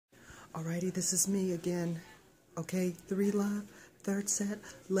Alrighty, this is me again. Okay, 3 Love, third set.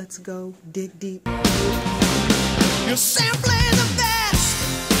 Let's go dig deep. You're simply the best.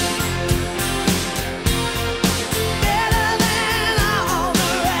 Better than all the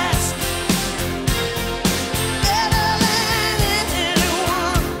rest. Better than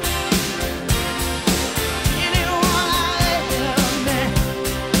anyone. Anyone I've ever met.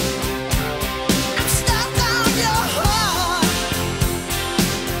 I'm stuck on your heart.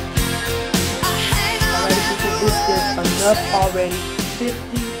 I hang on every word. Enough already.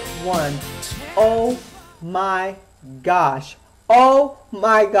 51. Oh my gosh. Oh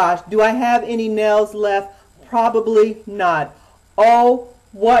my gosh. Do I have any nails left? Probably not. Oh,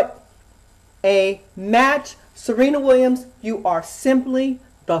 what a match. Serena Williams, you are simply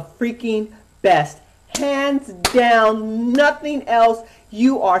the freaking best. Hands down, nothing else.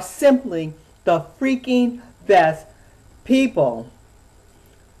 You are simply the freaking best. People,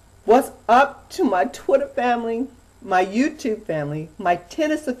 what's up to my Twitter family, my YouTube family, my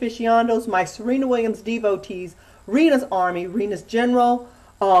tennis aficionados, my Serena Williams devotees, Rena's Army, Rena's General,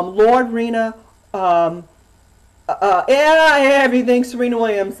 Lord Rena, everything Serena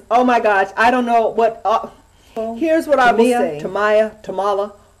Williams. Oh my gosh, I don't know what. Here's what I will say. Timea,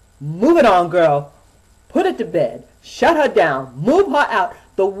 Tamala, move it on, girl. Put it to bed. Shut her down. Move her out.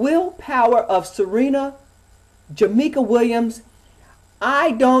 The willpower of Serena Jamaica Williams.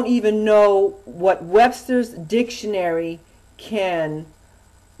 I don't even know what Webster's dictionary can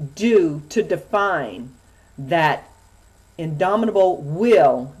do to define that indomitable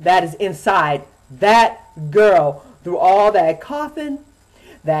will that is inside that girl through all that coughing,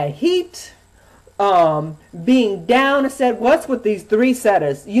 that heat, being down. I said, what's with these 3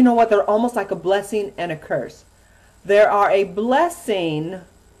 setters? You know what? They're almost like a blessing and a curse. There are a blessing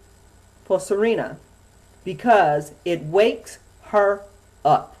for Serena because it wakes her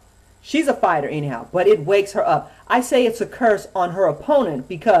up. She's a fighter anyhow, but it wakes her up. I say it's a curse on her opponent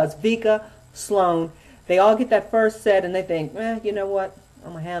because Vika, Sloane, they all get that first set and they think, you know what?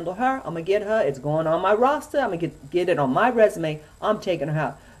 I'm going to handle her. I'm going to get her. It's going on my roster. I'm going to get it on my resume. I'm taking her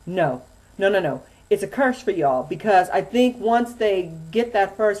out. No. It's a curse for y'all because I think once they get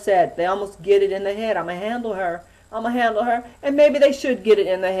that first set, they almost get it in their head. I'm going to handle her. I'm going to handle her. And maybe they should get it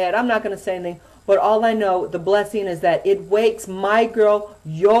in their head. I'm not going to say anything. But all I know, the blessing is that it wakes my girl,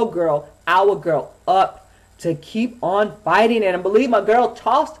 your girl, our girl up to keep on fighting. And I believe my girl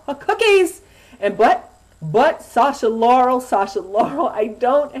tossed her cookies. And but Sasha Laurel, I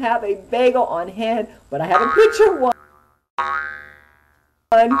don't have a bagel on hand, but I have a picture one.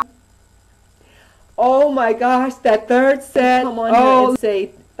 Oh my gosh, that third set. Come on here and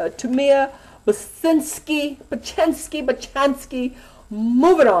say, Timea Bacsinszky,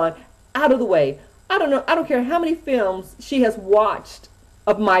 move it on. Out of the way. I don't know. I don't care how many films she has watched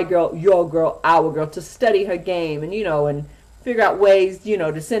of my girl, your girl, our girl, to study her game and, and figure out ways,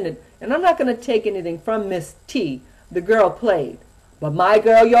 to send it. And I'm not going to take anything from Miss T. The girl played. But my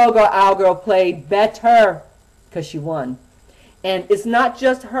girl, your girl, our girl played better because she won. And it's not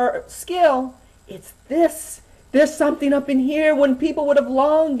just her skill. It's this. There's something up in here when people would have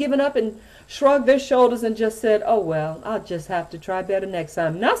long given up and shrugged their shoulders and just said, oh, well, I'll just have to try better next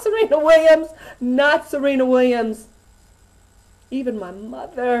time. Not Serena Williams. Not Serena Williams. Even my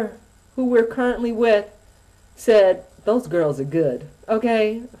mother, who we're currently with, said, those girls are good.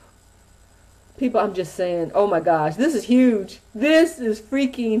 Okay? People, I'm just saying, oh, my gosh, this is huge. This is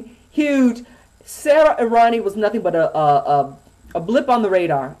freaking huge. Sarah Irani was nothing but a blip on the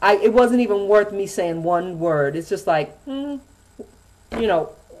radar. It wasn't even worth me saying one word. It's just like, whack.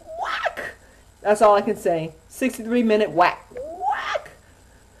 That's all I can say. 63-minute whack.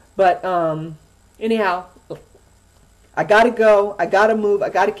 But anyhow, I gotta go. I gotta move. I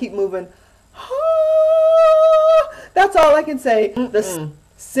gotta keep moving. That's all I can say.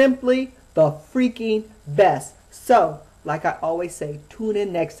 Simply the freaking best. So, like I always say, tune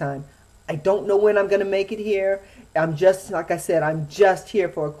in next time. I don't know when I'm gonna make it here. I'm just, like I said, I'm just here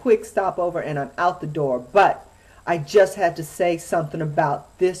for a quick stopover and I'm out the door. But I just had to say something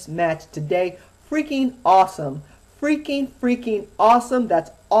about this match today. Freaking awesome. Freaking awesome.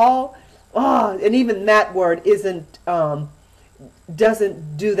 That's all. And even that word doesn't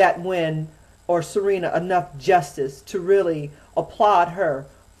do that win or Serena enough justice to really applaud her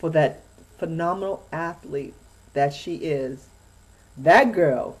for that phenomenal athlete that she is. That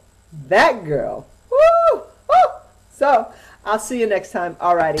girl. Woo! Woo! So, I'll see you next time.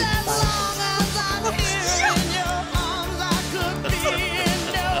 Alrighty. Bye.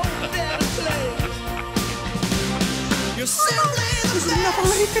 This is enough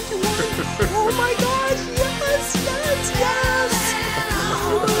already, 51. Oh my gosh, yes.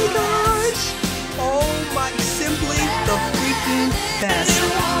 Oh my gosh.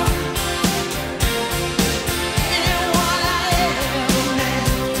 best.